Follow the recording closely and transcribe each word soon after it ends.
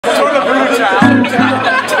the voodoo child.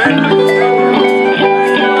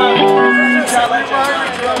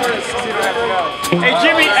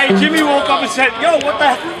 Hey, Jimmy woke up and said, yo, what the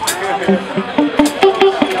heck?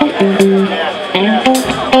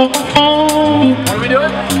 What are we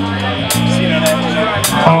doing?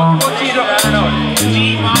 What key? I don't know. D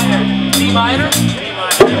minor. D minor?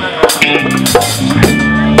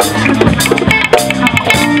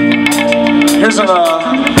 Here's one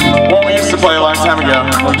we used to play a long time ago.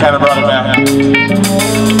 We kind of brought it back.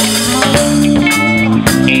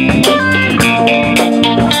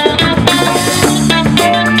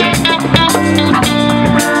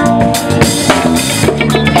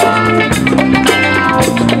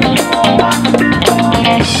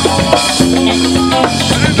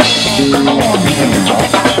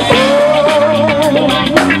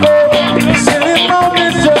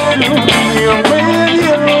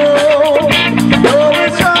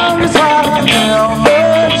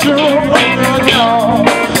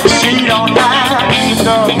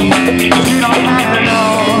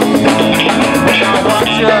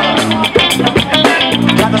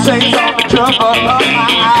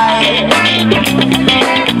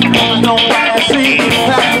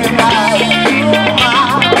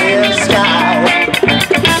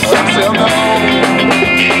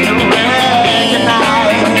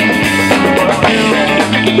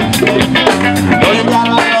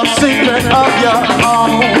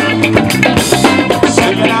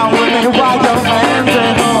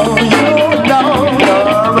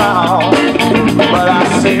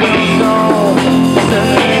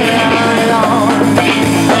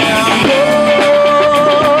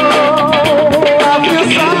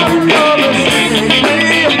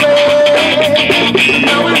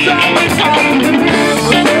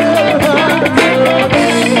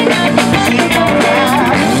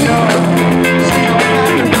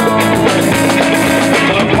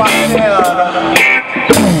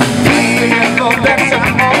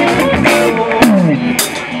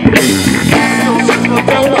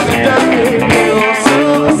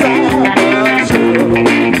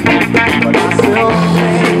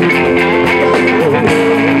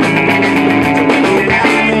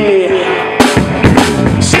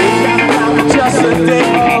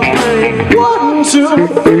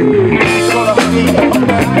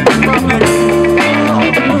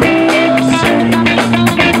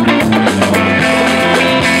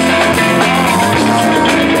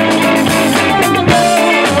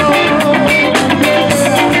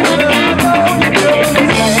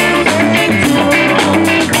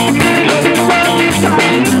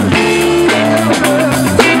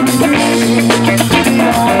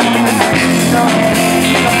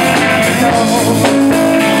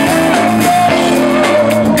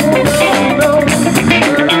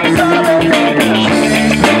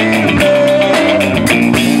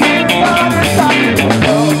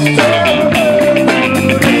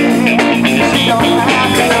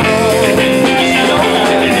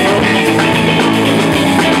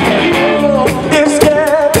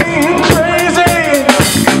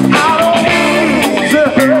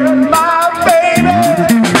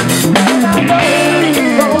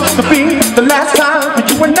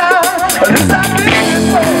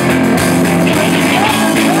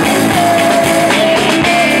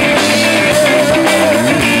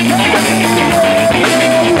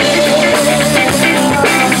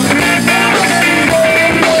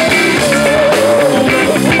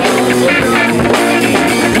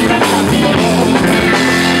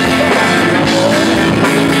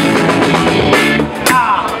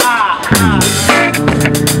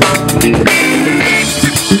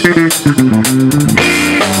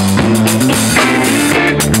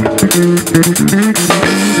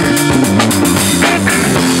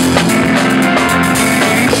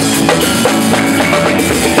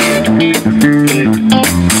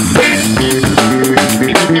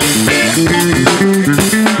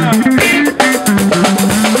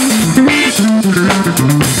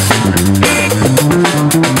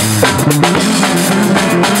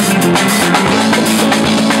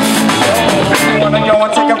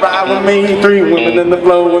 Three women in the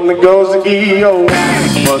flow when the goes the E.O.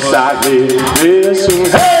 Must I live this soon?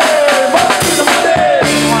 Hey, what's the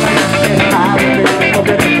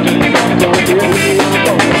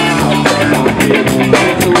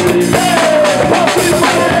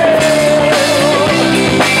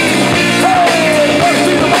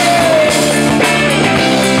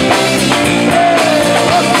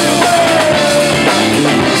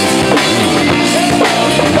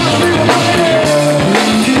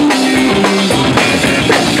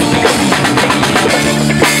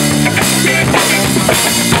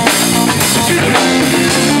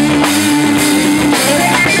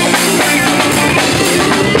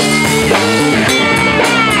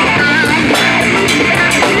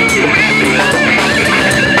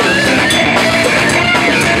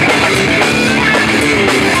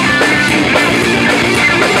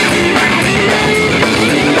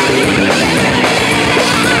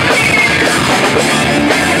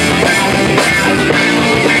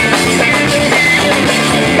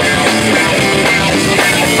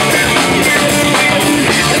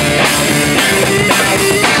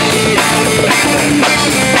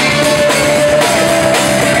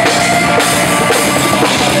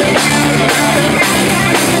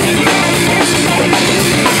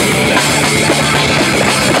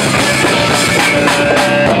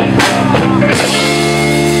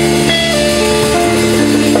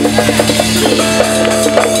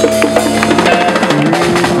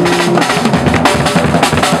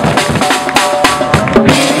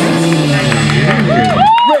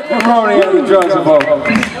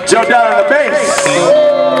Joe Down on the bass.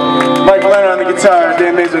 Mike Leonard on the guitar.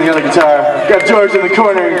 Dan Mays on the other guitar. Got George in the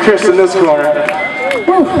corner and Chris in this corner.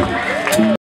 Woo.